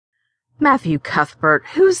"Matthew Cuthbert,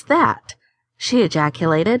 who's that?" she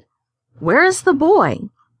ejaculated. "Where is the boy?"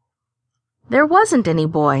 "There wasn't any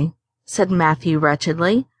boy," said Matthew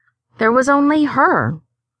wretchedly. "There was only her."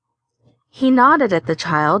 He nodded at the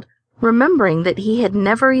child, remembering that he had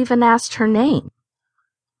never even asked her name.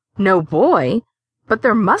 "No boy? But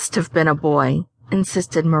there must have been a boy,"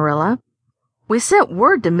 insisted Marilla. "We sent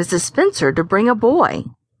word to Mrs. Spencer to bring a boy."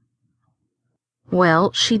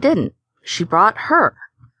 "Well, she didn't. She brought her.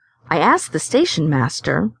 I asked the station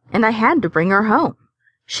master, and I had to bring her home.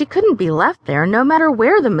 She couldn't be left there no matter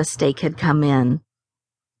where the mistake had come in."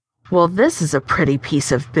 "Well, this is a pretty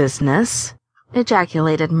piece of business,"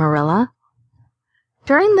 ejaculated Marilla.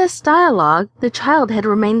 During this dialogue, the child had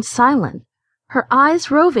remained silent, her eyes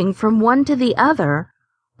roving from one to the other,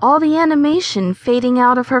 all the animation fading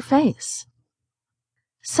out of her face.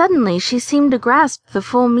 Suddenly she seemed to grasp the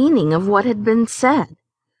full meaning of what had been said.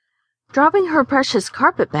 Dropping her precious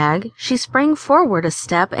carpet-bag, she sprang forward a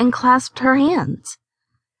step and clasped her hands.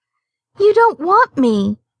 "You don't want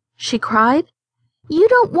me," she cried. "You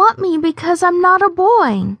don't want me because I'm not a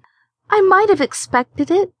boy. I might have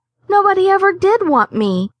expected it. Nobody ever did want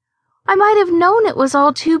me. I might have known it was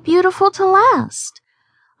all too beautiful to last.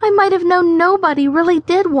 I might have known nobody really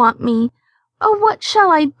did want me. Oh, what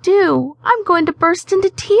shall I do? I'm going to burst into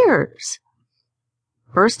tears."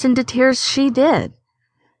 Burst into tears she did.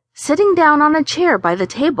 Sitting down on a chair by the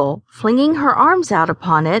table, flinging her arms out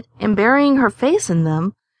upon it and burying her face in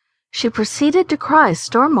them, she proceeded to cry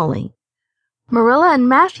stormily. Marilla and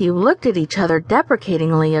Matthew looked at each other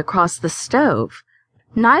deprecatingly across the stove.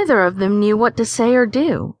 Neither of them knew what to say or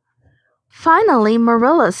do. Finally,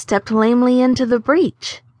 Marilla stepped lamely into the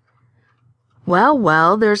breach. "Well,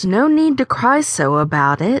 well, there's no need to cry so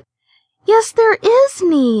about it." "Yes, there is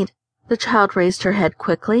need." The child raised her head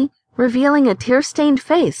quickly, revealing a tear-stained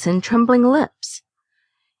face and trembling lips.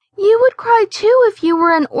 "You would cry too if you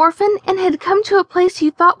were an orphan and had come to a place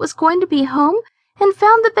you thought was going to be home and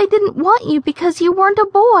found that they didn't want you because you weren't a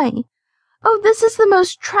boy. Oh, this is the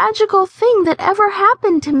most tragical thing that ever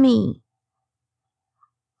happened to me."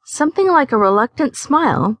 Something like a reluctant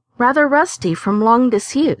smile, rather rusty from long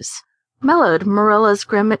disuse, mellowed Marilla's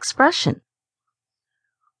grim expression.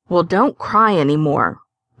 "Well, don't cry any more.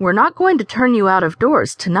 We're not going to turn you out of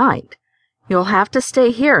doors tonight. You'll have to stay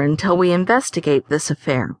here until we investigate this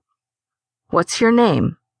affair. What's your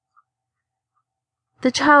name?"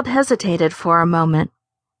 The child hesitated for a moment.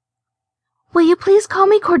 "Will you please call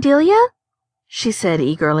me Cordelia?" she said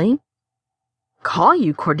eagerly. "Call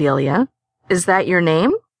you Cordelia? Is that your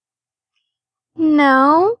name?"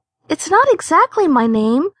 "No, it's not exactly my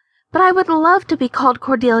name, but I would love to be called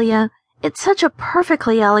Cordelia. It's such a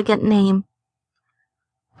perfectly elegant name."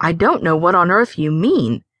 "I don't know what on earth you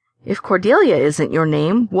mean. If Cordelia isn't your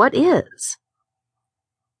name, what is?"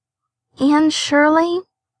 "Anne Shirley?"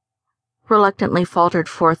 reluctantly faltered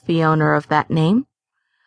forth the owner of that name.